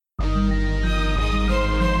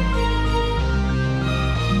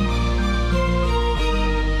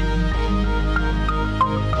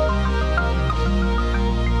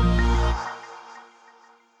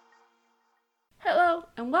Hello,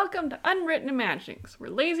 and welcome to Unwritten Imaginings, where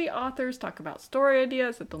lazy authors talk about story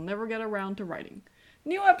ideas that they'll never get around to writing.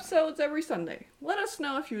 New episodes every Sunday. Let us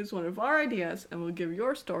know if you use one of our ideas, and we'll give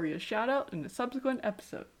your story a shout out in a subsequent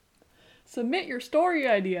episode. Submit your story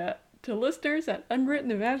idea to listeners at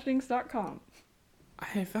unwrittenimaginings.com.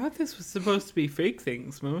 I thought this was supposed to be fake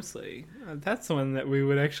things, mostly. That's the one that we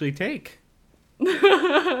would actually take.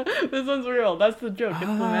 This one's real. That's the joke. It's the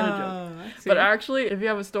meta joke. But actually, if you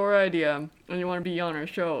have a story idea and you want to be on our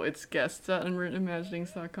show, it's guests at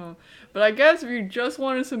unwrittenimaginings.com. But I guess if you just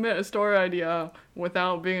want to submit a story idea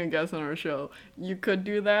without being a guest on our show, you could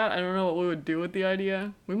do that. I don't know what we would do with the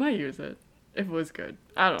idea. We might use it if it was good.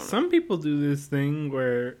 I don't know. Some people do this thing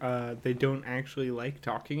where they don't actually like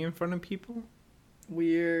talking in front of people.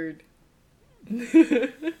 Weird.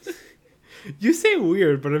 You say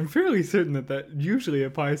weird, but I'm fairly certain that usually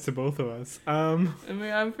applies to both of us. I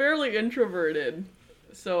mean, I'm fairly introverted,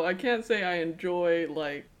 so I can't say I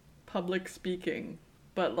enjoy, public speaking.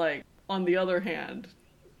 But, on the other hand,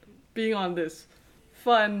 being on this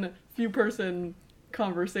fun, few-person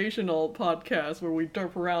conversational podcast where we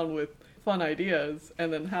derp around with fun ideas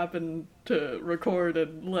and then happen to record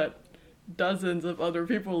and let dozens of other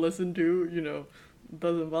people listen to,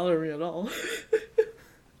 doesn't bother me at all.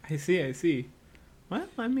 I see. Well,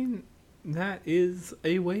 I mean, that is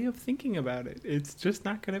a way of thinking about it. It's just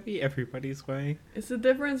not going to be everybody's way. It's the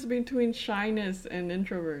difference between shyness and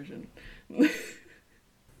introversion.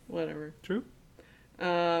 Whatever. True.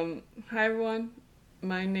 Hi everyone.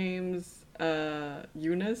 My name's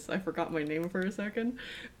Eunice. I forgot my name for a second.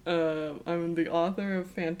 I'm the author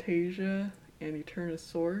of Fantasia and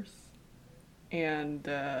Eternosaurus. And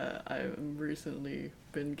I've recently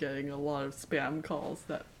been getting a lot of spam calls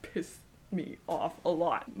that piss me off a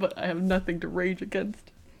lot, but I have nothing to rage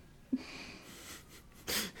against.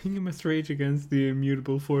 You must rage against the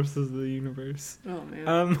immutable forces of the universe. Oh,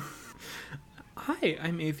 man. Hi,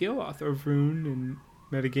 I'm Atheo, author of Rune and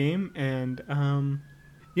Metagame, and,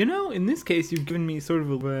 in this case, you've given me sort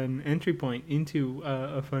of an entry point into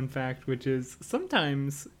a fun fact, which is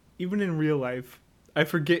sometimes, even in real life, I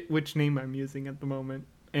forget which name I'm using at the moment,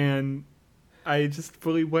 and I just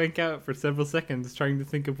fully blank out for several seconds trying to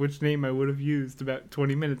think of which name I would have used about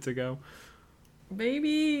 20 minutes ago.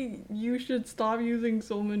 Maybe you should stop using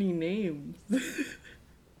so many names.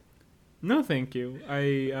 No, thank you.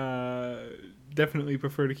 I definitely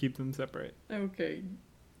prefer to keep them separate. Okay.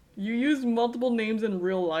 You use multiple names in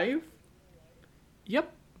real life?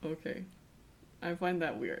 Yep. Okay. I find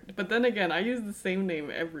that weird. But then again, I use the same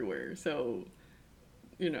name everywhere, so...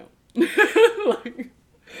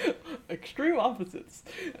 extreme opposites.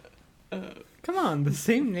 Come on, the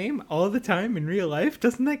same name all the time in real life?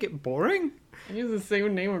 Doesn't that get boring? I use the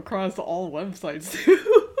same name across all websites,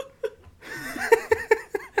 too.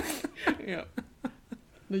 Yeah.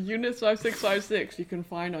 The Eunice 5656 you can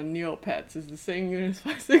find on Neopets is the same Eunice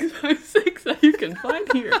 5656 that you can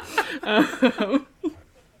find here.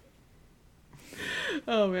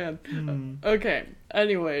 Oh, man. Okay,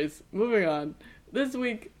 anyways, moving on. This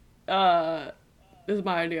week, this is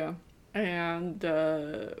my idea, and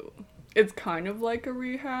it's kind of like a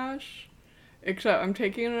rehash, except I'm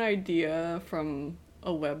taking an idea from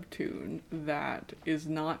a webtoon that is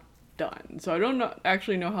not done, so I don't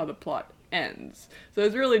actually know how the plot ends, so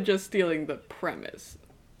it's really just stealing the premise,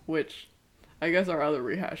 which I guess our other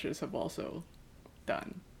rehashes have also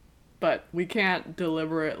done, but we can't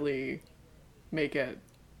deliberately make it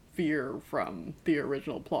veer from the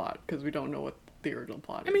original plot, because we don't know what the original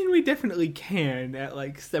plot is. I mean, we definitely can at,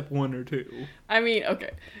 step 1 or 2. I mean, okay.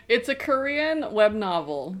 It's a Korean web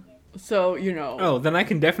novel, so, Oh, then I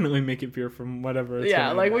can definitely make it veer from whatever it's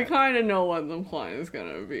yeah, going we at. kind of know what the plot is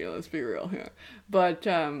gonna be, let's be real here. But,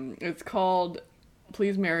 it's called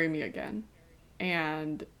Please Marry Me Again,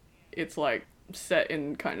 and it's, set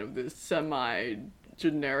in kind of this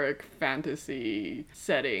semi-generic fantasy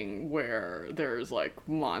setting where there's,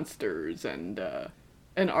 monsters and,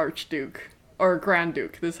 an archduke. Or Grand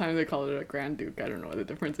Duke. This time they call it a Grand Duke. I don't know what the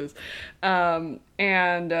difference is. And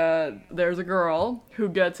there's a girl who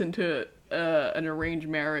gets into an arranged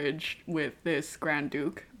marriage with this Grand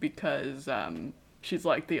Duke because she's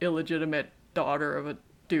the illegitimate daughter of a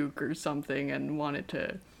duke or something and wanted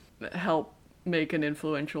to help make an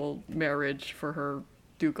influential marriage for her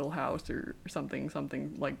ducal house or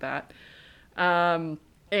something like that.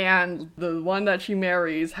 And the one that she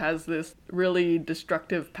marries has this really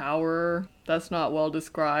destructive power that's not well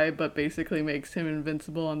described, but basically makes him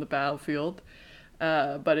invincible on the battlefield.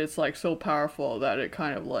 But it's like so powerful that it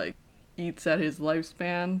kind of like eats at his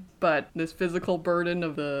lifespan. But this physical burden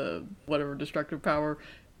of the whatever destructive power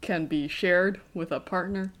can be shared with a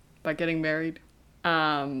partner by getting married.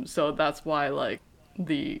 So that's why like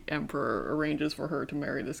the emperor arranges for her to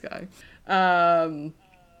marry this guy.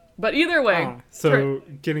 But either way, so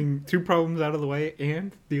getting two problems out of the way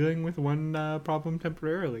and dealing with one problem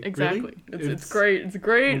temporarily. Exactly. Really? It's great. It's a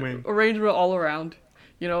great arrangement all around.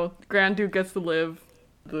 You know, Grand Duke gets to live,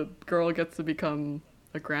 the girl gets to become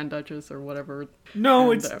a Grand Duchess or whatever.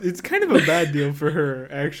 No, and, it's kind of a bad deal for her,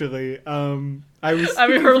 actually. I mean,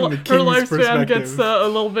 her lifespan gets a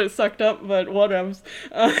little bit sucked up, but whatevs.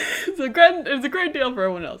 It's a great deal for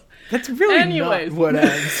everyone else. That's really not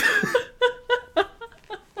whatevs.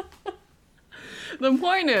 The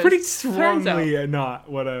point is, pretty strongly not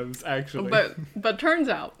whatevs, actually. But turns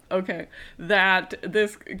out, okay, that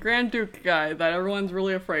this Grand Duke guy that everyone's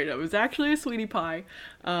really afraid of is actually a sweetie pie,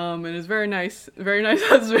 and is very nice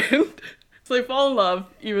husband. So they fall in love,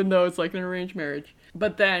 even though it's like an arranged marriage.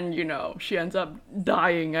 But then, you know, she ends up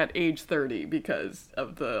dying at age 30 because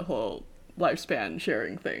of the whole lifespan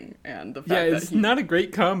sharing thing and the fact that it's not a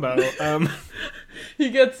great combo.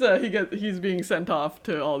 He's being sent off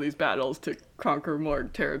to all these battles to conquer more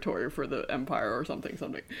territory for the empire or something.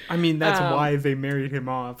 I mean, that's why they married him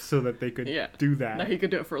off, so that they could do that. That he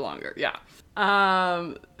could do it for longer. Yeah.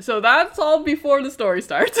 So that's all before the story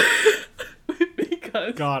starts.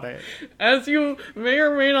 Because, got it. As you may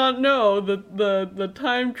or may not know, the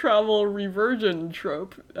time travel reversion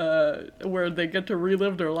trope, where they get to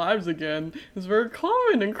relive their lives again, is very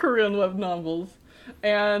common in Korean web novels.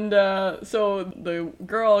 And so the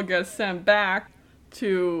girl gets sent back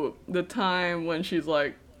to the time when she's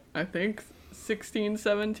like, I think 16,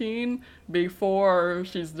 17, before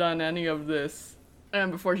she's done any of this,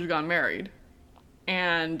 and before she's gotten married.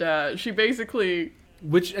 And she basically...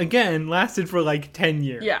 Which, again, lasted for like 10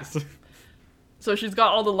 years. Yeah. So she's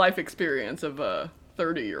got all the life experience of a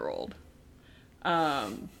 30-year-old.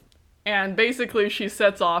 And basically she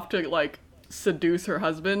sets off to, like, seduce her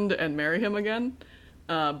husband and marry him again.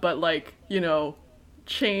 But, like, you know,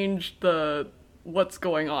 change what's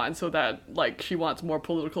going on so that, like, she wants more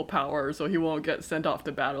political power so he won't get sent off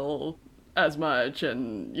to battle as much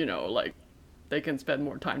and, you know, like, they can spend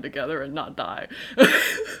more time together and not die.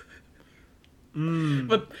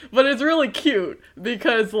 But it's really cute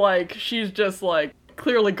because, like, she's just, like,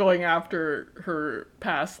 clearly going after her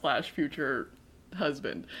past/future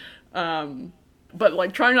husband. But,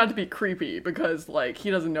 like, trying not to be creepy because, like, he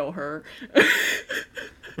doesn't know her.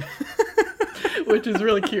 Which is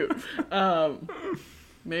really cute.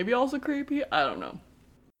 Maybe also creepy? I don't know.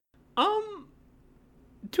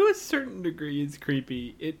 To a certain degree, it's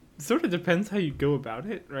creepy. It sort of depends how you go about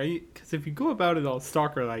it, right? Because if you go about it all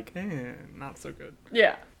stalker-like, not so good.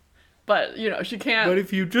 Yeah. But, you know, she can't... But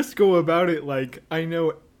if you just go about it like, I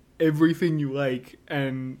know everything you like,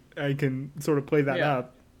 and I can sort of play that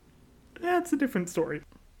up, that's a different story.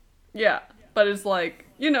 Yeah. But it's like,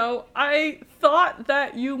 you know, I thought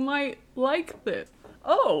that you might like this.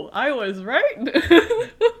 Oh, I was right.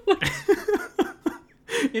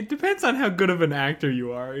 It depends on how good of an actor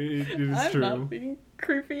you are. It is true. I'm not being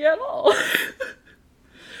creepy at all.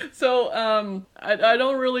 So, I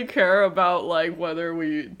don't really care about, like, whether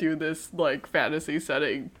we do this, like, fantasy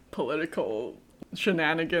setting political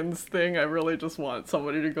shenanigans thing. I really just want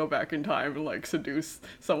somebody to go back in time and, like, seduce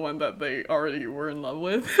someone that they already were in love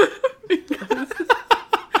with. Because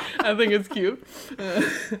I think it's cute.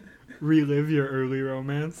 Relive your early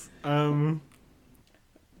romance.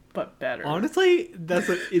 But better. Honestly,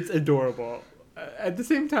 it's adorable. At the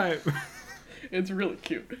same time... It's really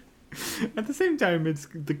cute. At the same time, it's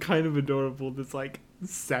the kind of adorable that's, like,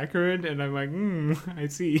 saccharine, and I'm like, I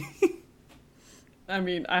see. I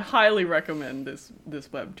mean, I highly recommend this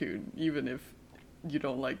webtoon, even if you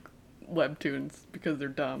don't like webtoons, because they're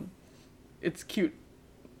dumb. It's cute,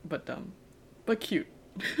 but dumb. But cute.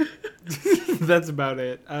 That's about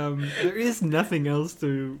it. There is nothing else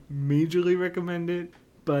to majorly recommend it.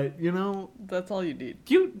 But, you know... That's all you need.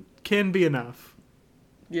 Cute can be enough.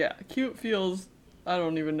 Yeah, cute feels... I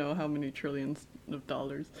don't even know how many trillions of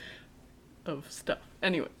dollars of stuff.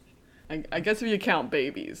 Anyway, I guess if you count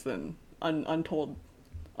babies, then untold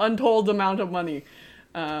amount of money.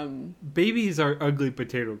 Babies are ugly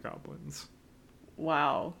potato goblins.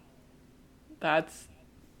 Wow. That's...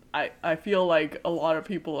 I feel like a lot of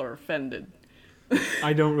people are offended.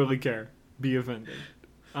 I don't really care. Be offended.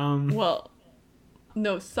 Well...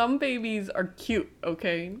 No, some babies are cute,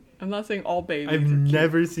 okay? I'm not saying all babies I've are cute.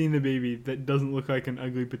 never seen a baby that doesn't look like an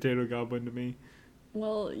ugly potato goblin to me.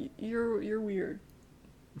 Well, you're weird.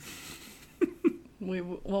 We've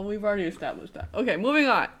already established that. Okay, moving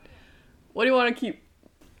on. What do you want to keep?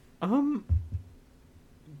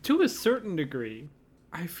 To a certain degree,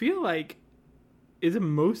 I feel like it's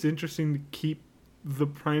most interesting to keep the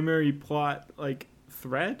primary plot, like,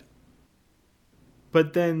 thread,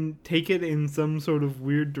 but then take it in some sort of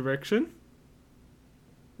weird direction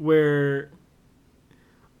where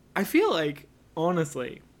I feel like,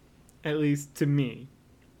 honestly, at least to me,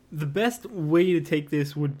 the best way to take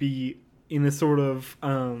this would be in a sort of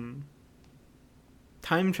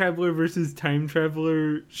time traveler versus time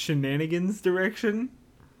traveler shenanigans direction.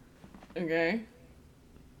 Okay.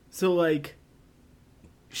 So, like,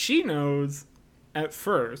 she knows at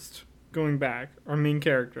first, going back, our main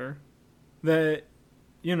character, that,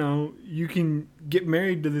 you know, you can get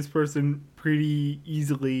married to this person pretty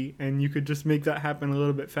easily and you could just make that happen a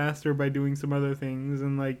little bit faster by doing some other things.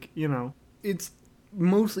 And, like, you know, it's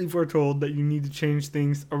mostly foretold that you need to change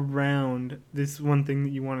things around this one thing that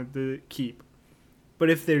you wanted to keep. But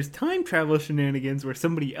if there's time travel shenanigans where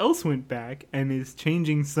somebody else went back and is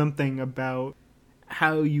changing something about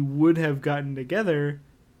how you would have gotten together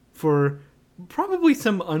for probably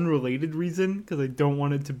some unrelated reason, because I don't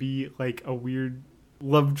want it to be like a weird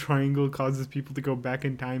love triangle causes people to go back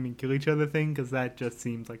in time and kill each other thing, because that just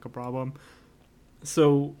seems like a problem.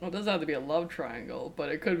 So, Well, it doesn't have to be a love triangle, but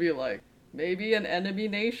it could be like, maybe an enemy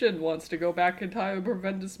nation wants to go back in time and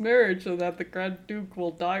prevent this marriage so that the Grand Duke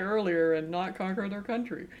will die earlier and not conquer their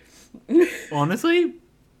country. honestly,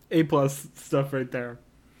 A+ stuff right there.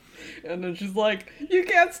 And then she's like, you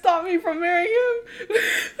can't stop me from marrying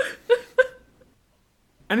him!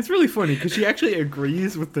 And it's really funny, because she actually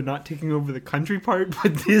agrees with the not taking over the country part,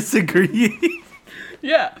 but disagrees.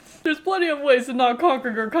 Yeah, there's plenty of ways to not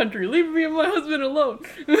conquer your country. Leave me and my husband alone.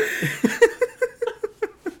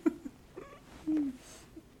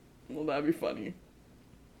 Well, that'd be funny.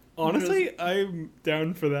 Honestly, I'm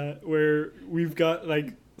down for that, where we've got,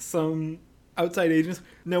 like, some outside agents.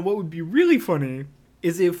 Now, what would be really funny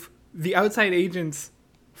is if the outside agents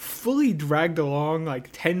fully dragged along, like,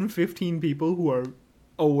 10, 15 people who are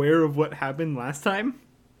aware of what happened last time,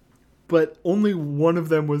 but only one of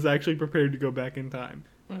them was actually prepared to go back in time.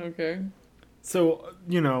 Okay. So,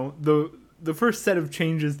 you know, the first set of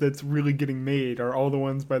changes that's really getting made are all the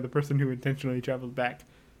ones by the person who intentionally traveled back.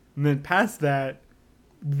 And then past that,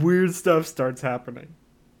 weird stuff starts happening.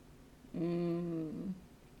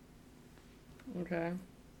 Okay.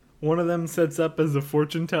 One of them sets up as a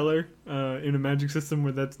fortune teller in a magic system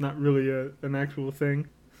where that's not really an actual thing.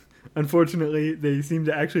 Unfortunately, they seem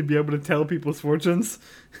to actually be able to tell people's fortunes.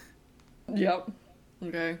 Yep.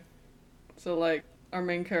 Okay. So, like, our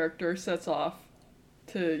main character sets off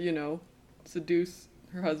to, you know, seduce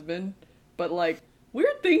her husband. But, like,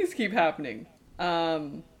 weird things keep happening.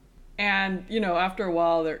 And, you know, after a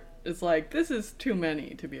while, it's like, this is too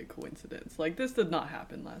many to be a coincidence. Like, this did not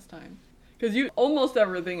happen last time. Because almost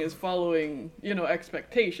everything is following, you know,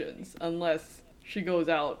 expectations. Unless she goes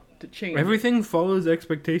out to change. Everything follows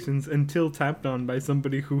expectations until tapped on by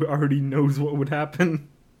somebody who already knows what would happen.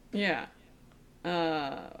 Yeah.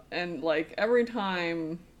 And, like, every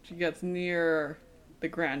time she gets near the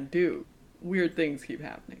Grand Duke, weird things keep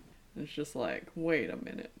happening. And it's just like, wait a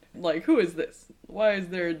minute. Like, who is this? Why is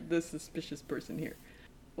there this suspicious person here?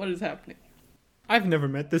 What is happening? I've never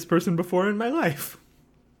met this person before in my life.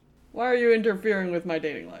 Why are you interfering with my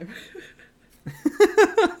dating life?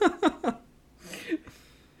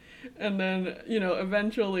 And then, you know,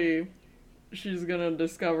 eventually she's gonna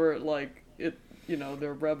discover, like,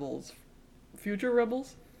 they're rebels. Future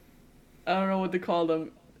rebels? I don't know what to call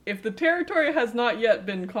them. If the territory has not yet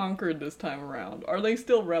been conquered this time around, are they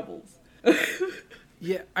still rebels?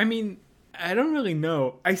 Yeah, I mean, I don't really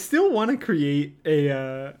know. I still want to create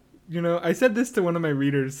a, I said this to one of my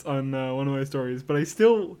readers on one of my stories, but I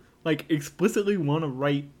still, like, explicitly want to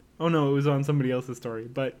write, oh no, it was on somebody else's story,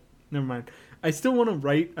 but never mind. I still want to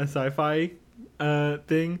write a sci-fi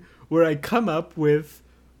thing where I come up with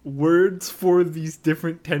words for these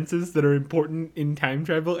different tenses that are important in time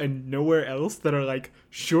travel and nowhere else that are, like,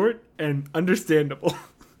 short and understandable.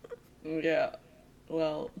 Yeah,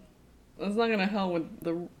 well, that's not gonna help with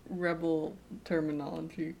the rebel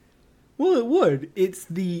terminology. Well, it would. It's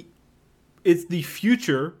the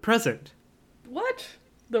future present. What?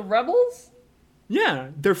 The rebels? Yeah,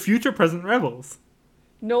 they're future present rebels.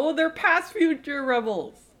 No, they're past future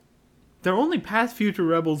rebels. They're only past future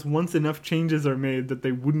rebels once enough changes are made that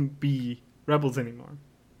they wouldn't be rebels anymore.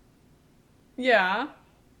 Yeah,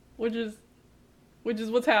 which is which is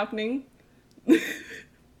what's happening.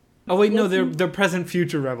 Oh wait, no, they're present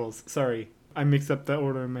future rebels. Sorry, I mixed up the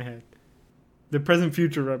order in my head. They're present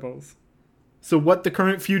future rebels. So what the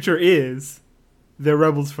current future is, they're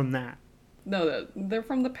rebels from that. No, they're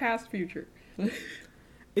from the past future.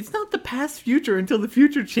 It's not the past future until the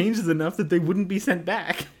future changes enough that they wouldn't be sent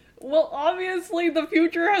back. Well, obviously the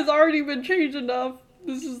future has already been changed enough.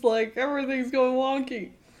 This is like everything's going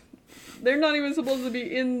wonky. They're not even supposed to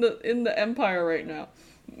be in the Empire right now.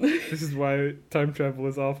 This is why time travel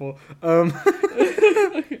is awful.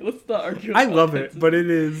 Okay, let's not argue. I love it, but it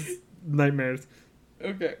is nightmares.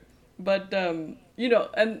 Okay, but you know,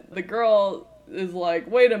 and the girl is like,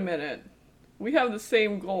 "Wait a minute, we have the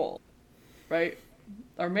same goal, right?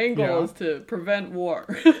 Our main goal is to prevent war.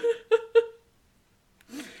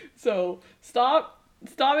 So stop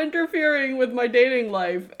interfering with my dating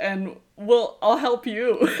life, and I'll help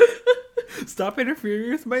you." Stop interfering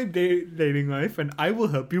with my dating life, and I will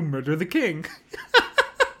help you murder the king.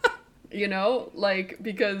 You know, like,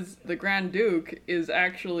 because the Grand Duke is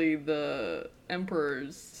actually the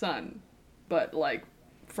Emperor's son, but, like,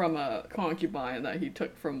 from a concubine that he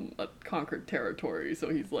took from a conquered territory, so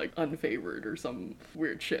he's, like, unfavored or some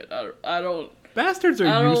weird shit. I don't... Bastards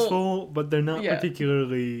are useful, but they're not Yeah.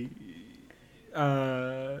 particularly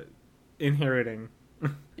inheriting.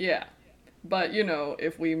 Yeah. But, you know,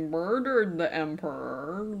 if we murdered the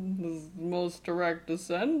Emperor, his most direct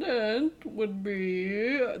descendant would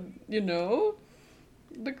be, you know,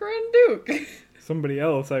 the Grand Duke. Somebody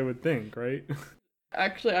else, I would think, right?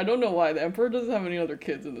 Actually, I don't know why. The Emperor doesn't have any other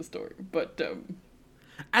kids in the story, but,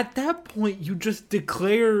 At that point, you just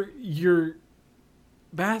declare your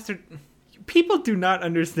bastard... People do not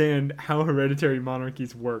understand how hereditary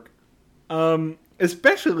monarchies work.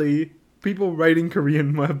 Especially people writing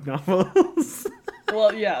Korean web novels.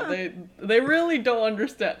 well, yeah, they really don't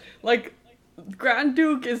understand. Like, Grand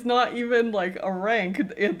Duke is not even, like, a rank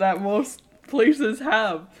that most places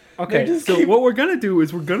have. Okay, so what we're gonna do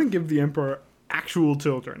is we're gonna give the Emperor actual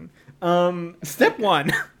children. Step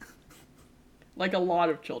one. Like a lot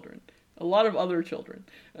of children. A lot of other children.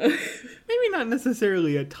 Maybe not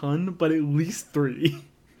necessarily a ton, but at least 3.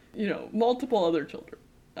 You know, multiple other children.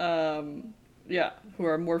 Yeah, who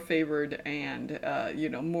are more favored and, you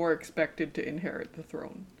know, more expected to inherit the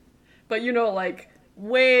throne. But, you know, like,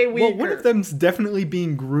 way weaker. Well, one of them's definitely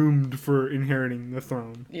being groomed for inheriting the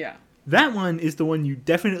throne. Yeah. That one is the one you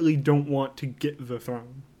definitely don't want to get the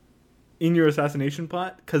throne in your assassination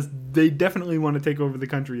plot, because they definitely want to take over the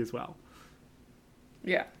country as well.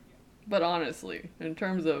 Yeah. But honestly, in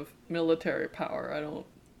terms of military power,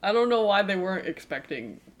 I don't know why they weren't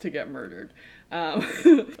expecting to get murdered.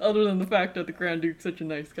 Other than the fact that the Grand Duke's such a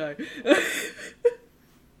nice guy.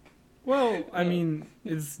 Well, I mean,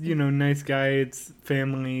 it's, you know, nice guy, it's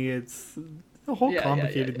family, it's a whole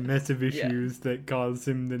complicated mess of issues that cause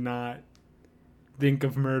him to not think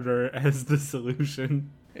of murder as the solution.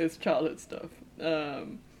 It's childhood stuff.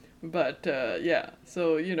 But yeah,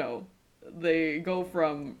 so, you know, they go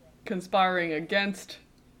from conspiring against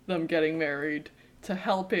them getting married to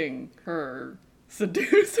helping her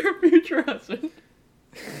seduce her future husband.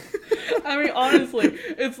 I mean, honestly,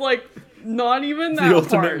 it's like not even that the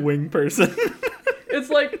ultimate hard. wing person. It's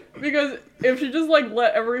like, because if she just like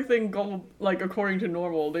let everything go like according to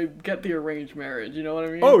normal, they'd get the arranged marriage, you know what I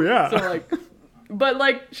mean? Oh yeah. So like, but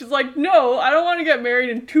like, she's like, no, I don't want to get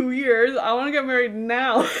married in 2 years. I want to get married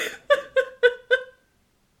now.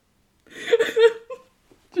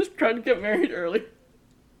 Just trying to get married early.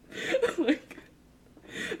 Like,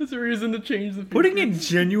 that's a reason to change the future. Putting in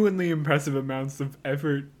genuinely impressive amounts of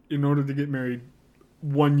effort in order to get married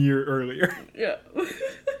 1 year earlier. Yeah.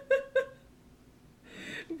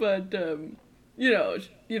 But you know,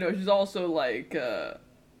 she's also like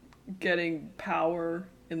getting power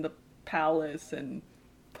in the palace and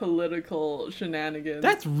political shenanigans.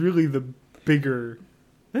 That's really the bigger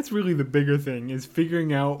thing, is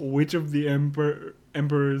figuring out which of the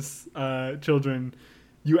emperor's children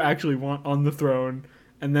you actually want on the throne,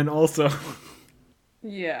 and then also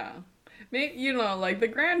yeah. Maybe, you know, like the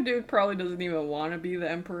Grand Duke probably doesn't even want to be the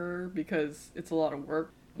emperor because it's a lot of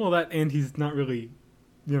work. well, that, and he's not really,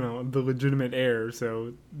 you know, the legitimate heir,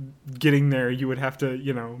 so getting there you would have to,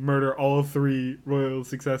 you know, murder all 3 royal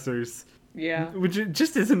successors. Yeah. Which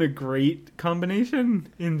just isn't a great combination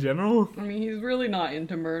in general. I mean, he's really not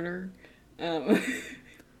into murder.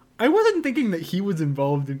 I wasn't thinking that he was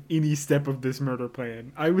involved in any step of this murder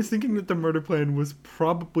plan. I was thinking that the murder plan was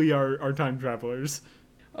probably our time travelers.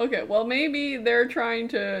 Okay, well, maybe they're trying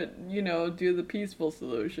to, you know, do the peaceful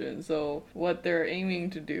solution. So what they're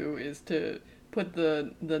aiming to do is to put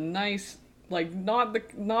the nice like not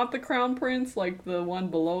the crown prince, like the one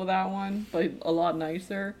below that one, but a lot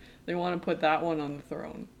nicer. They want to put that one on the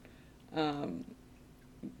throne,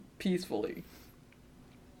 peacefully,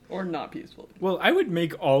 or not peacefully. Well, I would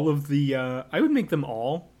make them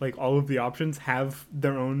all, like all of the options have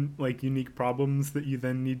their own like unique problems that you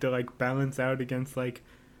then need to like balance out against like,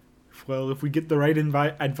 well, if we get the right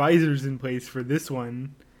advisors in place for this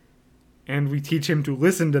one, and we teach him to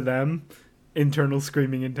listen to them, internal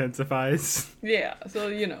screaming intensifies. Yeah, so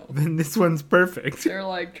then this one's perfect. they're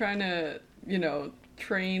like trying to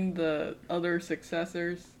train the other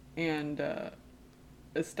successors and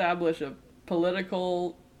establish a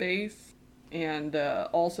political base, and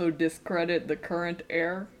also discredit the current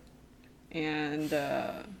heir, and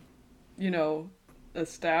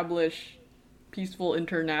establish peaceful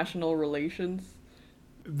international relations.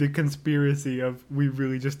 The conspiracy of we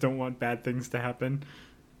really just don't want bad things to happen.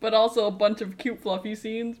 But also a bunch of cute fluffy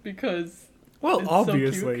scenes because Well, it's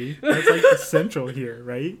obviously. so cute. That's like essential here,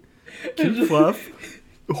 right? Cute fluff,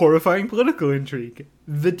 horrifying political intrigue.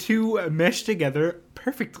 The two mesh together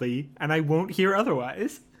perfectly, and I won't hear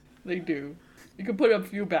otherwise. They do. You could put a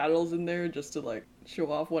few battles in there just to like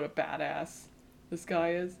show off what a badass this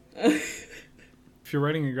guy is. If you're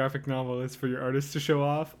writing a graphic novel, it's for your artist to show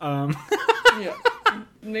off. Yeah.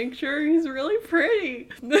 Make sure he's really pretty.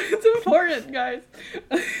 It's important, guys.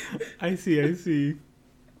 I see.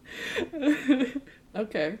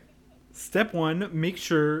 Okay. Step 1, make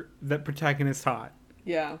sure that protagonist's hot.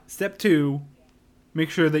 Yeah. Step 2, make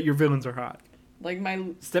sure that your villains are hot. Like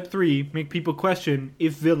my... Step 3, make people question,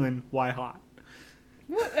 if villain, why hot?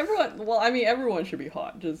 Everyone should be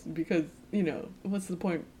hot, just because, what's the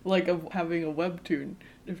point, like, of having a webtoon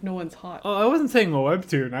if no one's hot? Oh, I wasn't saying a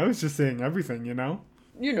webtoon. I was just saying everything,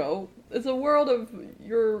 It's a world of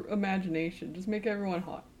your imagination. Just make everyone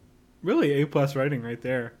hot. Really A+ writing right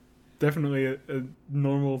there. Definitely a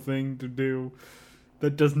normal thing to do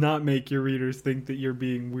that does not make your readers think that you're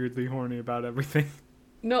being weirdly horny about everything.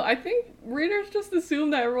 No, I think readers just assume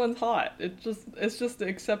that everyone's hot. It's just the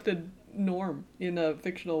accepted norm in a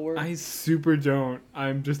fictional world. I super don't.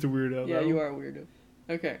 I'm just a weirdo. Yeah, though. you are a weirdo.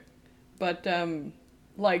 Okay. But,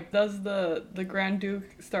 does the Grand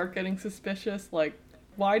Duke start getting suspicious? Like,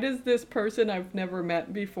 why does this person I've never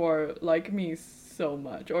met before like me so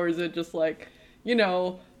much? Or is it just like,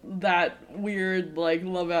 that weird, like,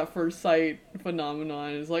 love at first sight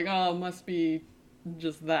phenomenon? It's like, oh, it must be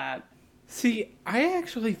just that. See, I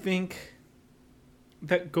actually think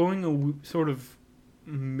that going a sort of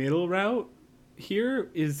middle route here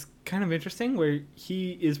is kind of interesting, where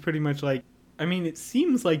he is pretty much like, it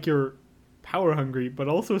seems like you're power hungry, but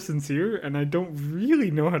also sincere, and I don't really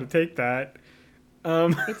know how to take that.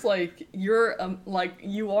 It's like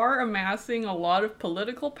you are amassing a lot of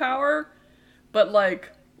political power, but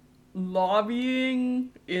like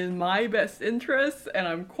lobbying in my best interests, and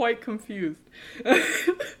I'm quite confused.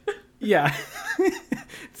 Yeah.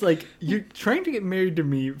 It's like, you're trying to get married to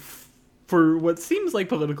me for what seems like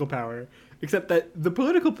political power, except that the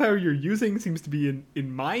political power you're using seems to be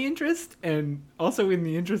in my interest, and also in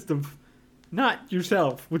the interest of not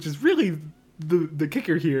yourself, which is really the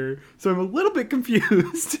kicker here. So I'm a little bit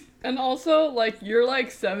confused. And also, like, you're like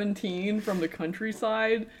 17 from the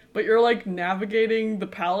countryside, but you're like navigating the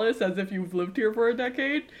palace as if you've lived here for a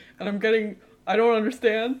decade, and I don't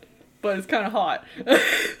understand, but it's kind of hot.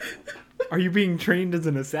 Are you being trained as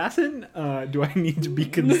an assassin? Do I need to be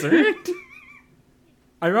concerned?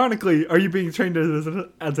 Ironically, are you being trained as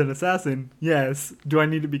an assassin? Yes. Do I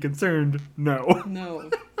need to be concerned? No.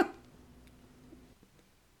 No.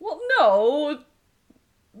 Well, no.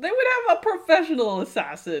 They would have a professional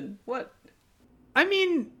assassin. What?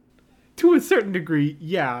 To a certain degree,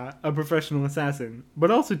 yeah, a professional assassin.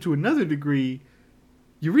 But also to another degree,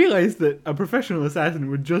 you realize that a professional assassin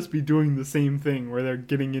would just be doing the same thing, where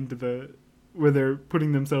they're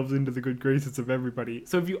putting themselves into the good graces of everybody.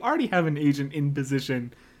 So if you already have an agent in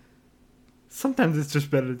position, sometimes it's just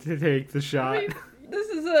better to take the shot. This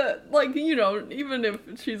is even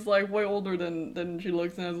if she's like way older than she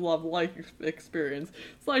looks and has a lot of life experience,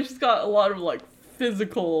 it's like she's got a lot of like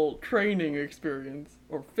physical training experience,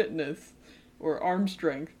 or fitness, or arm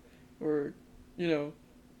strength, or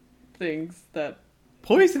things that...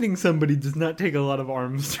 Poisoning somebody does not take a lot of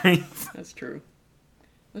arm strength. That's true.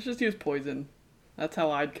 Let's just use poison. That's how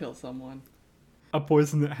I'd kill someone. A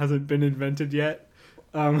poison that hasn't been invented yet.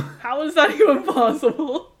 How is that even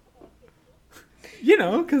possible?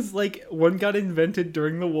 Because, one got invented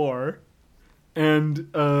during the war, and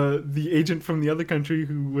the agent from the other country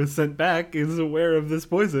who was sent back is aware of this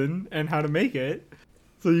poison and how to make it,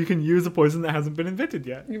 so you can use a poison that hasn't been invented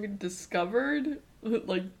yet. You mean discovered?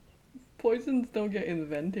 Like, Poisons don't get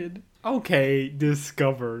invented. Okay,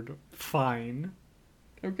 discovered. Fine.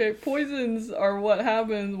 Okay, poisons are what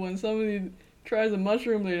happens when somebody tries a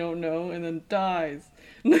mushroom they don't know and then dies.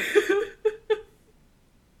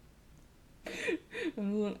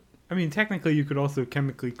 I mean, technically you could also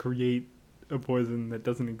chemically create a poison that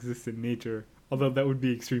doesn't exist in nature, although that would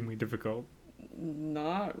be extremely difficult.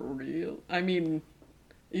 Not real. I mean,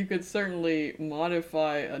 you could certainly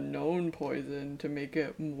modify a known poison to make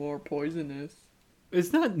it more poisonous.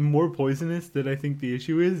 It's not more poisonous that I think the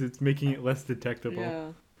issue is, it's making it less detectable.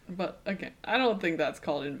 Yeah. But, again, I don't think that's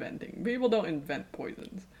called inventing. People don't invent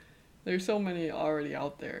poisons. There's so many already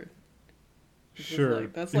out there. Sure,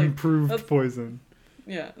 that's improved poison.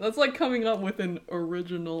 Yeah, that's like coming up with an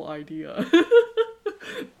original idea.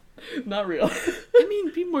 Not real. I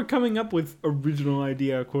mean, people are coming up with original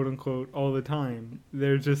idea, quote unquote, all the time.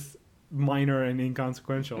 They're just minor and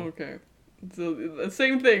inconsequential. Okay. So the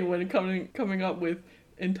same thing when coming up with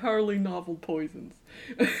entirely novel poisons.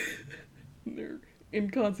 They're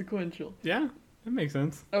inconsequential. Yeah, that makes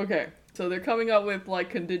sense. Okay, so they're coming up with like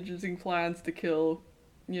contingency plans to kill,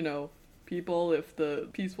 people if the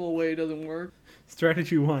peaceful way doesn't work.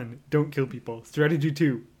 Strategy 1, don't kill people. Strategy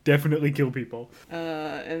 2, definitely kill people.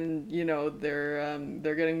 And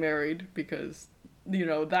they're getting married because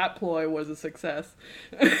that ploy was a success.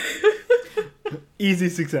 Easy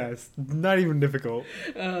success. Not even difficult.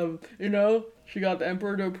 She got the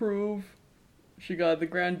emperor to approve. She got the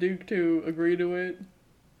Grand Duke to agree to it.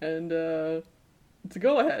 And it's a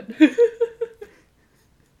go-ahead.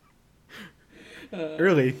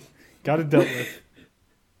 Early. Got it dealt with.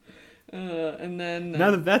 And then...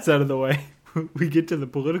 now that that's out of the way, we get to the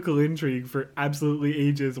political intrigue for absolutely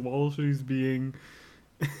ages while she's being...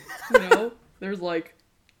 there's like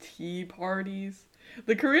tea parties.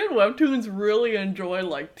 The Korean webtoons really enjoy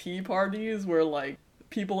like tea parties where like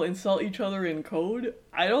people insult each other in code.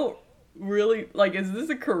 I don't really like, is this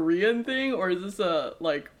a Korean thing or is this a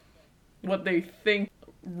like what they think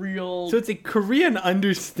real? So it's a Korean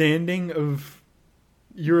understanding of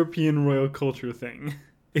European royal culture thing.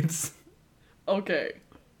 It's okay.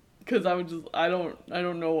 Because I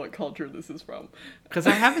don't know what culture this is from. Because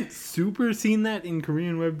I haven't super seen that in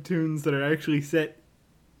Korean webtoons that are actually set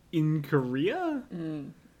in Korea.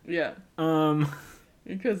 Yeah.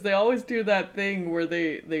 Because they always do that thing where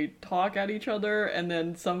they talk at each other and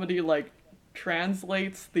then somebody like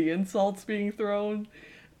translates the insults being thrown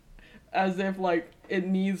as if like it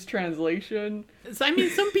needs translation. I mean,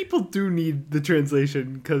 some people do need the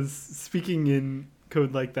translation because speaking in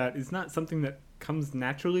code like that is not something that comes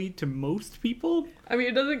naturally to most people. I mean,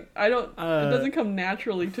 it doesn't come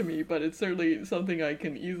naturally to me, but it's certainly something I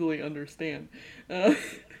can easily understand.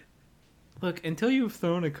 Look, until you've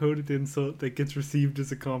thrown a coded insult that gets received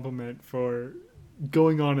as a compliment for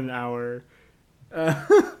going on an hour. I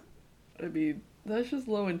mean, that's just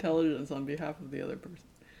low intelligence on behalf of the other person.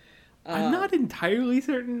 I'm not entirely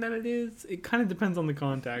certain that it is. It kind of depends on the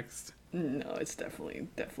context. No, it's definitely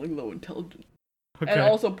low intelligence. Okay. And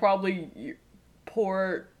also probably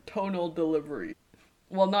poor tonal delivery.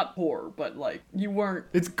 Well, not poor, but like you weren't...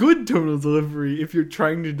 It's good tonal delivery if you're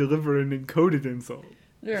trying to deliver an encoded insult.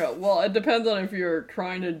 Yeah, well, it depends on if you're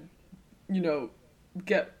trying to,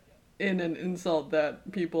 get in an insult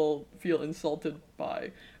that people feel insulted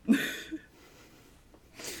by.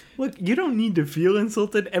 Look, you don't need to feel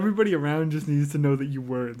insulted. Everybody around just needs to know that you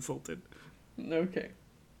were insulted. Okay.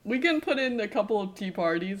 We can put in a couple of tea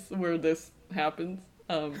parties where this happens.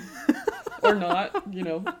 Or not,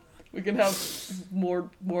 We can have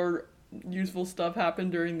more useful stuff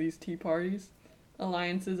happen during these tea parties.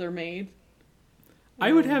 Alliances are made.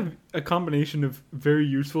 I would have a combination of very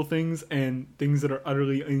useful things and things that are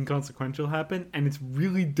utterly inconsequential happen, and it's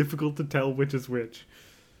really difficult to tell which is which.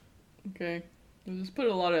 Okay. We'll just put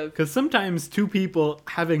a lot of... Because sometimes two people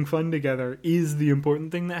having fun together is the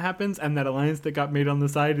important thing that happens, and that alliance that got made on the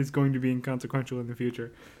side is going to be inconsequential in the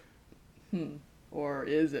future. Or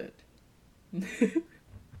is it?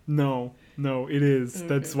 No, it is. Okay.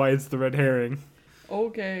 That's why it's the red herring.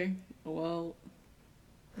 Okay. Well...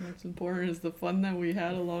 what's important is the fun that we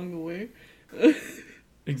had along the way.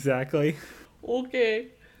 Exactly. Okay.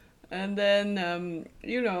 And then,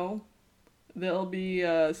 there'll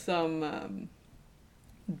be some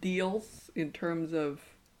deals in terms of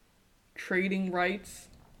trading rights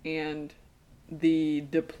and the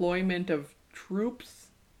deployment of troops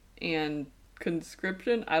and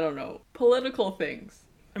conscription. I don't know. Political things.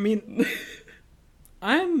 I mean,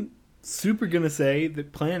 I'm super gonna say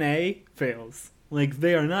that Plan A fails. Like,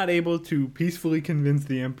 they are not able to peacefully convince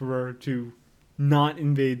the emperor to not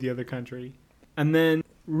invade the other country. And then,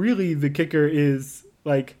 really, the kicker is,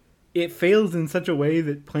 like, it fails in such a way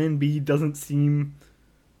that Plan B doesn't seem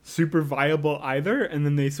super viable either, and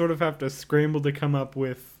then they sort of have to scramble to come up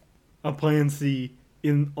with a Plan C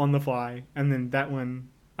on the fly, and then that one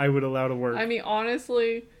I would allow to work. I mean,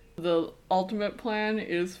 honestly, the ultimate plan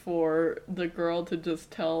is for the girl to just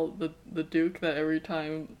tell the Duke that every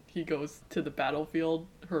time he goes to the battlefield,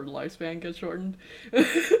 her lifespan gets shortened.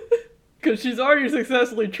 Because she's already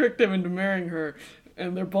successfully tricked him into marrying her,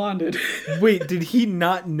 and they're bonded. Wait, did he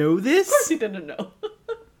not know this? Of course he didn't know.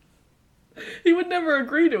 He would never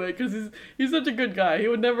agree to it, because he's such a good guy. He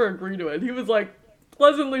would never agree to it. He was, like,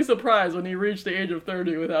 pleasantly surprised when he reached the age of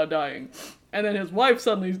 30 without dying. And then his wife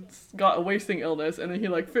suddenly got a wasting illness, and then he,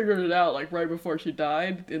 like, figured it out, like, right before she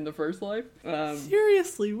died in the first life.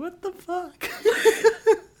 Seriously, what the fuck?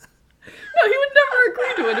 No, he would never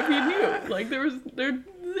agree to it if he knew. Like, there's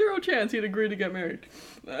zero chance he'd agree to get married.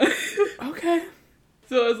 Okay.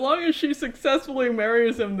 So as long as she successfully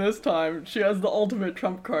marries him this time, she has the ultimate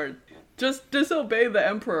trump card. Just disobey the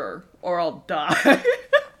Emperor, or I'll die.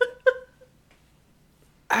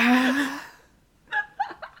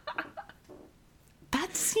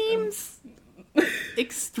 That seems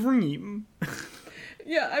extreme.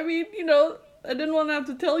 Yeah, I mean, you know, I didn't want to have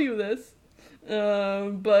to tell you this.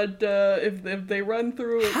 But if they run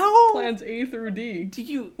through plans A through D...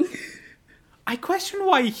 I question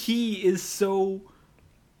why he is so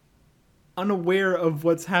unaware of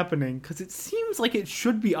what's happening, because it seems like it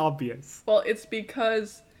should be obvious. Well, it's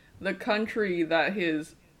because the country that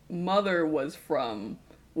his mother was from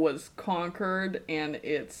was conquered, and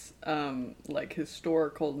its like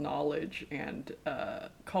historical knowledge and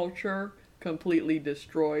culture completely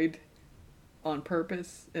destroyed on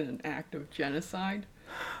purpose in an act of genocide.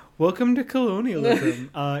 Welcome to colonialism.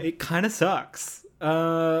 It kind of sucks.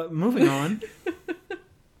 Moving on.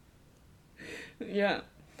 Yeah.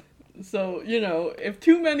 So, you know, if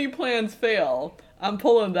too many plans fail, I'm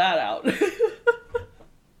pulling that out.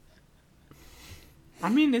 I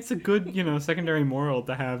mean, it's a good, secondary moral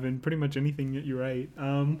to have in pretty much anything that you write.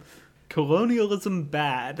 Colonialism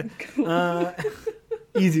bad.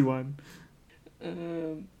 Easy one.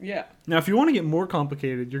 Yeah. Now, if you want to get more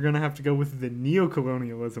complicated, you're going to have to go with the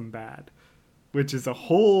neo-colonialism bad, which is a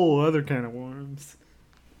whole other can of worms.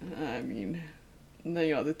 I mean, then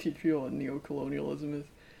you have to teach people what neo-colonialism is.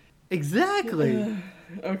 Exactly.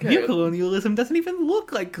 Okay. Neo-colonialism doesn't even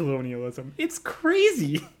look like colonialism. It's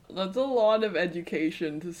crazy. That's a lot of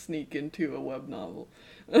education to sneak into a web novel.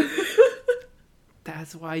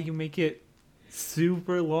 That's why you make it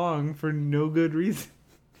super long for no good reason.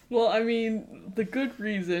 Well, I mean, the good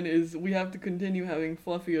reason is we have to continue having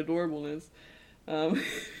fluffy adorableness.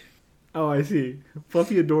 Oh, I see.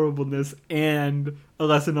 Fluffy adorableness and a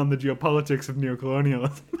lesson on the geopolitics of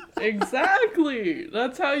neocolonialism. Exactly!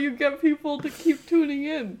 That's how you get people to keep tuning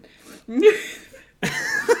in. You're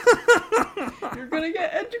gonna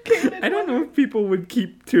get educated. I don't know if people would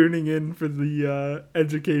keep tuning in for the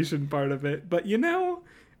education part of it, but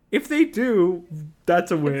if they do,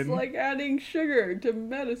 that's a win. It's like adding sugar to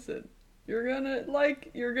medicine. You're gonna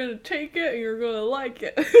take it and you're gonna like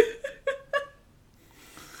it.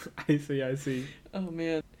 I see. Oh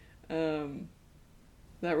man.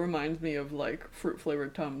 That reminds me of like fruit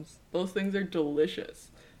flavored Tums. Those things are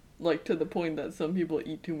delicious. Like to the point that some people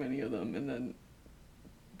eat too many of them and then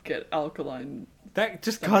get alkaline. That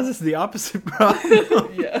just causes the opposite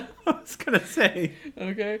problem. Yeah. I was gonna say.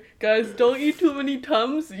 Okay. Guys, don't eat too many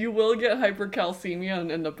Tums. You will get hypercalcemia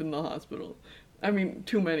and end up in the hospital. I mean,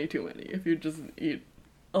 too many. If you just eat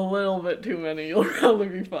a little bit too many, you'll probably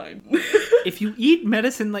be fine. If you eat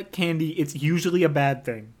medicine like candy, it's usually a bad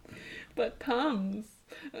thing. But Tums.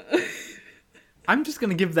 I'm just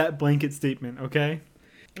gonna give that blanket statement, okay?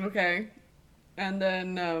 Okay. And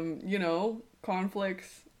then,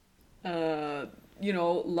 conflicts,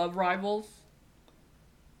 love rivals.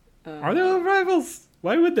 Are there love rivals?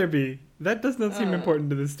 Why would there be? That does not seem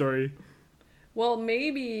important to this story. Well,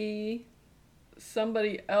 maybe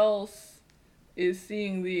somebody else is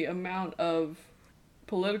seeing the amount of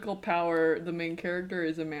political power the main character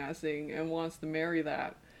is amassing and wants to marry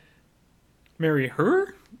that. Marry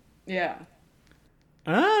her? Yeah.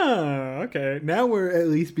 Ah, okay. Now we're at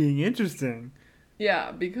least being interesting.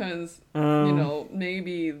 Yeah, because,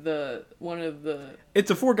 maybe one of the...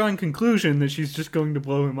 It's a foregone conclusion that she's just going to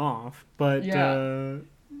blow him off, but... Yeah.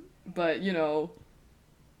 But,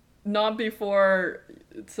 not before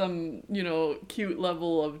some, cute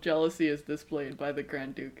level of jealousy is displayed by the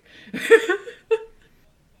Grand Duke.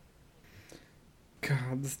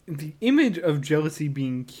 God, the image of jealousy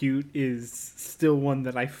being cute is still one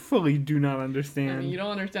that I fully do not understand. I mean, you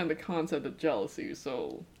don't understand the concept of jealousy,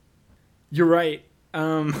 so... You're right.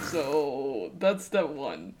 So that's step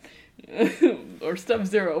 1. Or step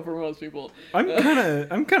 0 for most people.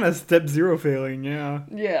 I'm kind of step 0 failing, yeah.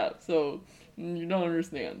 Yeah, so you don't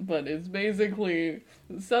understand, but it's basically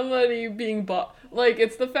somebody being like,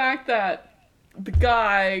 it's the fact that the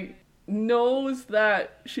guy knows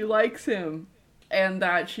that she likes him and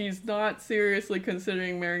that she's not seriously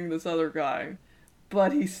considering marrying this other guy,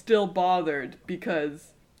 but he's still bothered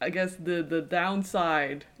because I guess the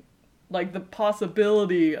downside, like the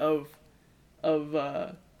possibility of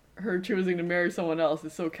her choosing to marry someone else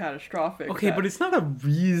is so catastrophic. Okay, but it's not a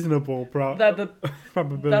reasonable probability.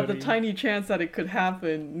 That the tiny chance that it could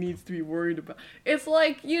happen needs to be worried about. It's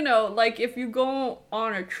like, like if you go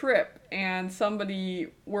on a trip and somebody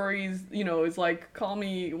worries, is like, call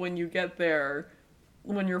me when you get there,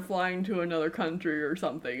 when you're flying to another country or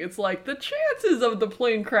something. It's like the chances of the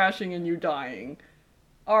plane crashing and you dying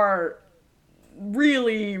are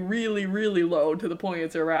really, really, really low to the point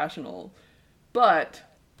it's irrational. But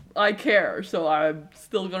I care, so I'm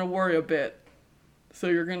still gonna worry a bit. So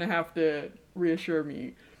you're gonna have to reassure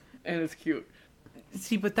me, and it's cute.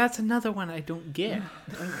 See, but that's another one I don't get.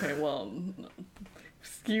 Okay, well,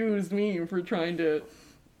 excuse me for trying to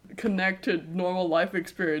connect to normal life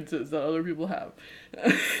experiences that other people have.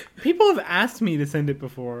 People have asked me to send it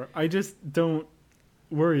before. I just don't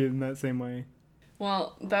worry in that same way.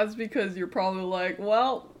 Well, that's because you're probably like,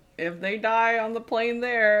 well, if they die on the plane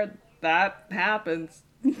there, that happens.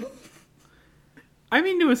 I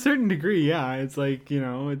mean, to a certain degree, yeah. It's like,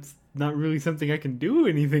 it's not really something I can do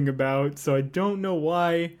anything about, so I don't know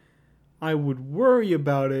why I would worry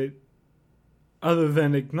about it other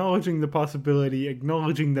than acknowledging the possibility,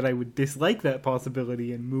 acknowledging that I would dislike that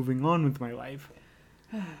possibility, and moving on with my life.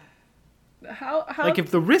 How Like, if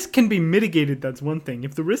the risk can be mitigated, that's one thing.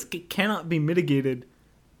 If the risk cannot be mitigated,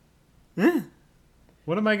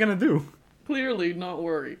 what am I gonna do? Clearly not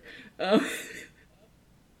worry.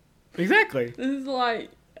 Exactly. This is like,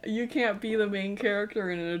 you can't be the main character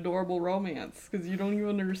in an adorable romance, because you don't even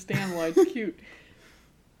understand why it's cute.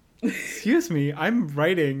 Excuse me, I am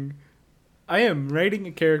writing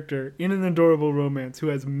a character in an adorable romance who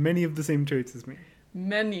has many of the same traits as me.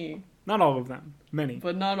 Many. Not all of them. Many.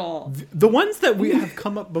 But not all. The ones that we have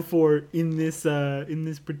come up before in this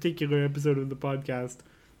particular episode of the podcast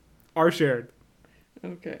are shared.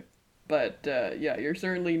 Okay. But, yeah, you're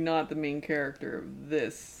certainly not the main character of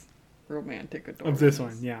this romantic adorable. Of this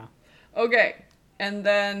one, yeah. Okay. And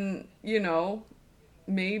then,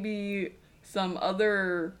 maybe some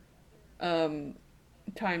other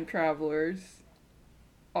time travelers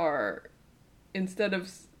are, instead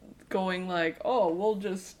of going like, oh, we'll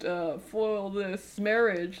just foil this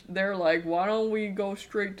marriage, they're like, why don't we go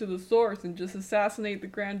straight to the source and just assassinate the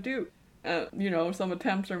Grand Duke? Some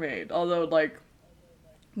attempts are made, although, like,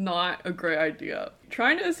 not a great idea.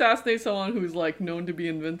 Trying to assassinate someone who's, like, known to be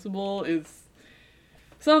invincible is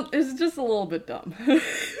just a little bit dumb.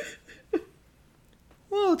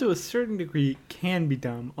 Well, to a certain degree, it can be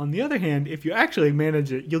dumb. On the other hand, if you actually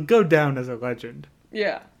manage it, you'll go down as a legend.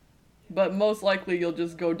 Yeah. But most likely you'll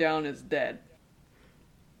just go down as dead.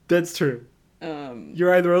 That's true.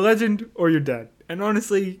 You're either a legend or you're dead. And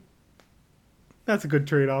honestly, that's a good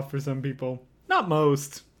trade-off for some people. Not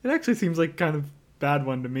most. It actually seems like kind of bad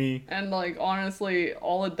one to me. And, like, honestly,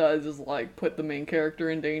 all it does is, like, put the main character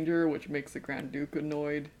in danger, which makes the Grand Duke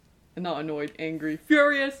annoyed. And not annoyed, angry,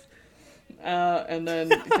 furious. And then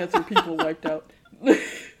gets her people wiped out.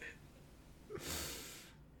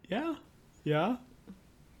 Yeah. Yeah.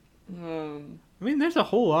 I mean, there's a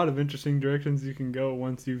whole lot of interesting directions you can go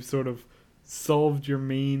once you've sort of solved your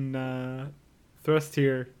main thrust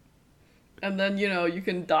here. And then, you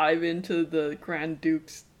can dive into the Grand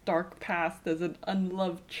Duke's dark past as an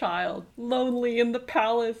unloved child, lonely in the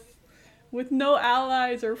palace, with no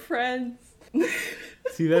allies or friends.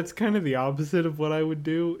 See, that's kind of the opposite of what I would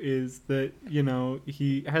do, is that,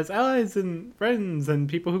 he has allies and friends and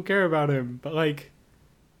people who care about him, but, like,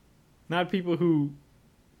 not people who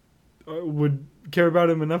would care about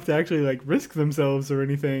him enough to actually, like, risk themselves or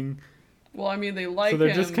anything. Well, I mean, they like him. So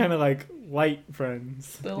they're just kind of, like, light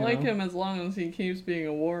friends. They like him as long as he keeps being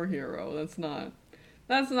a war hero. That's not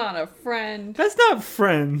a friend. That's not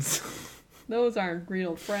friends. Those aren't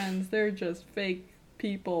real friends. They're just fake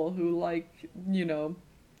people who like,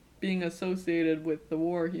 being associated with the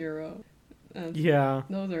war hero. Yeah.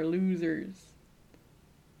 Those are losers.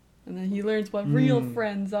 And then he learns what real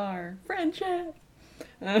friends are. Friendship!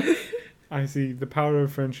 I see. The power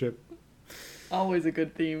of friendship. Always a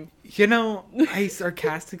good theme. I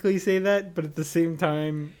sarcastically say that, but at the same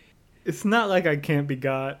time, it's not like I can't be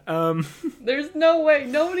got. There's no way.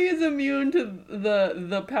 Nobody is immune to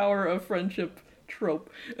the power of friendship trope.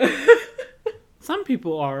 Some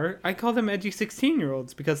people are. I call them edgy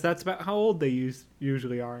 16-year-olds because that's about how old they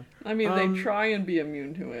usually are. I mean, they try and be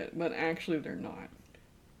immune to it, but actually they're not.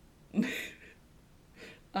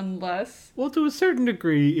 Unless... Well, to a certain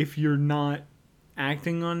degree, if you're not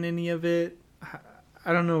acting on any of it,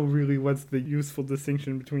 I don't know really what's the useful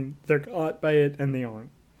distinction between they're caught by it and they aren't.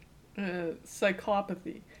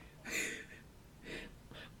 Psychopathy.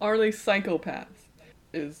 Are they psychopaths?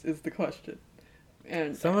 Is the question.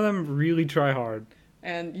 And some of them really try hard.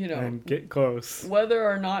 And, you know... And get close. Whether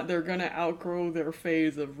or not they're gonna outgrow their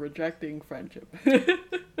phase of rejecting friendship.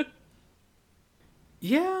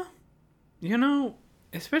 Yeah. You know,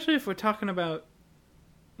 especially if we're talking about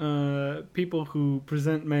people who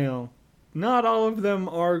present mail, not all of them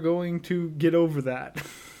are going to get over that.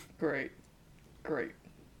 Great.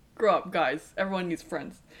 Grow up, guys. Everyone needs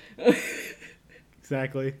friends.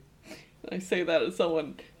 Exactly. I say that as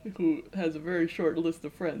someone who has a very short list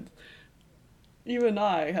of friends. Even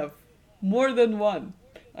I have more than one.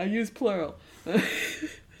 I use plural.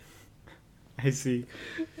 I see.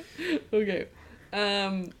 Okay.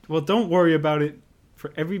 Well, don't worry about it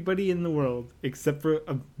for everybody in the world, except for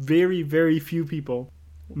a very, very few people.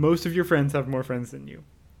 Most of your friends have more friends than you.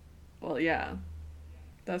 Well, yeah.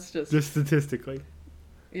 That's just statistically.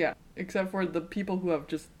 Yeah, except for the people who have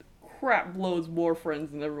just crap loads more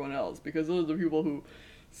friends than everyone else, because those are the people who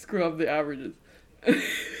screw up the averages.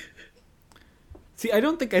 See, I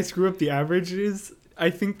don't think I screw up the averages. I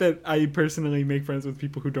think that I personally make friends with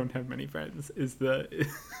people who don't have many friends.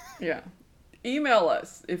 Yeah. Email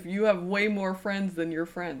us if you have way more friends than your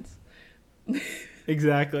friends.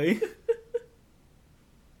 Exactly.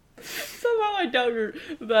 Somehow I doubt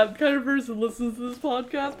that kind of person listens to this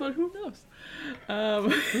podcast, but who knows?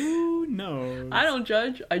 Who knows? I don't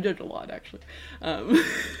judge. I judge a lot, actually.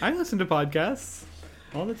 I listen to podcasts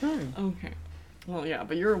all the time. Okay. Well, yeah,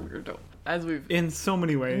 but you're a weirdo, as we've... In so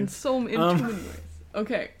many ways. In too many ways.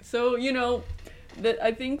 Okay, so, you know,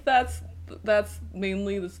 I think that's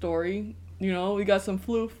mainly the story. You know, we got some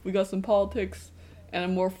floof, we got some politics,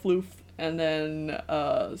 and more floof, and then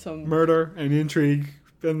some... murder and intrigue,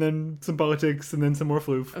 and then some politics, and then some more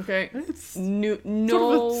floof. Okay. It's no,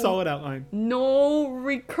 sort of a solid outline. No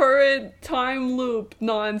recurrent time loop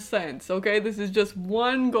nonsense, okay? This is just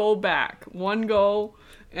one go back. One go,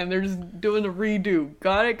 and they're just doing a redo.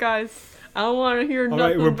 Got it, guys? I don't want to hear nothing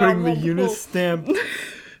about Alright, we're putting multiple... the Eunice stamp...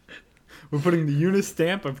 We're putting the Eunice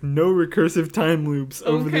stamp of no recursive time loops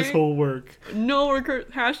over this whole work.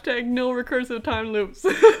 Hashtag no recursive time loops.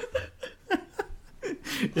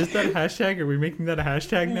 Is that a hashtag? Are we making that a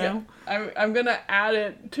hashtag now? Yeah. I'm gonna add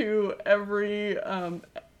it to every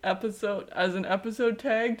episode as an episode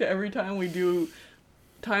tag to every time we do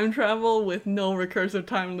time travel with no recursive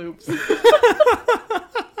time loops.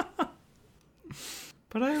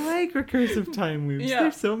 But I like recursive time loops. Yeah.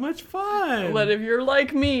 They're so much fun. But if you're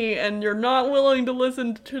like me and you're not willing to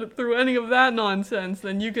listen through any of that nonsense,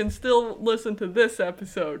 then you can still listen to this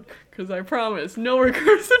episode. Because I promise, no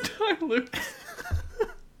recursive time loops.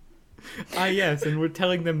 Yes, and we're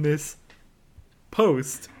telling them this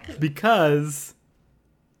post because...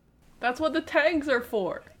 That's what the tags are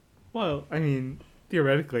for. Well, I mean,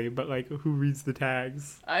 theoretically, but like, who reads the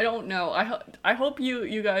tags? I don't know. I hope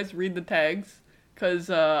you guys read the tags.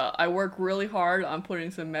 Because I work really hard on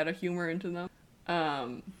putting some meta humor into them.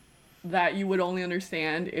 That you would only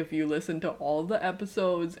understand if you listen to all the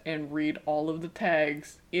episodes and read all of the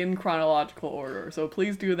tags in chronological order. So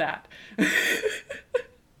please do that.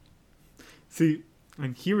 See,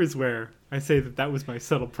 and here is where I say that was my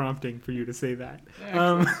subtle prompting for you to say that.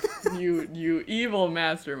 You evil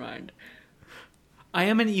mastermind. I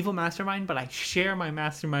am an evil mastermind, but I share my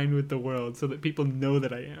mastermind with the world so that people know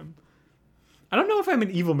that I am. I don't know if I'm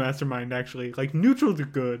an evil mastermind, actually. Like, neutral to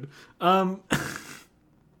good. My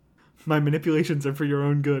manipulations are for your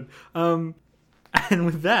own good. And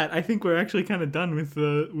with that, I think we're actually kind of done with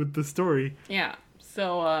the story. Yeah.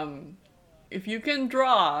 So, if you can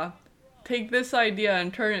draw, take this idea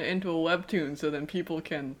and turn it into a webtoon so then people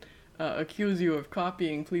can accuse you of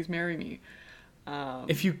copying Please Marry Me.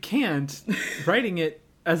 If you can't, writing it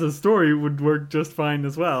as a story would work just fine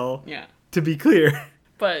as well. Yeah. To be clear.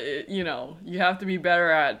 But, you know, you have to be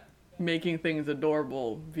better at making things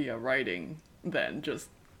adorable via writing than just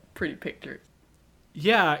pretty pictures.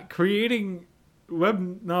 Yeah, creating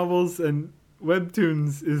web novels and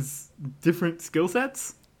webtoons is different skill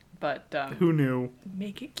sets. But, who knew?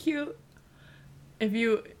 Make it cute.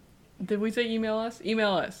 Did we say email us?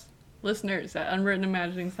 Email us. Listeners at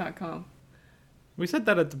unwrittenimaginings.com. We said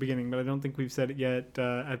that at the beginning, but I don't think we've said it yet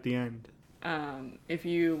at the end. If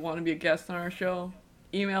you want to be a guest on our show,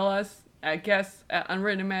 email us at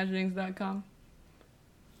guests@unwrittenimaginings.com.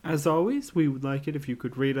 As always, we would like it if you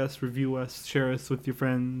could rate us, review us, share us with your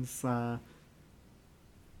friends, or,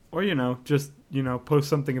 just, post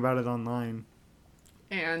something about it online.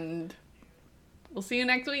 And we'll see you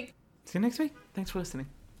next week. See you next week. Thanks for listening.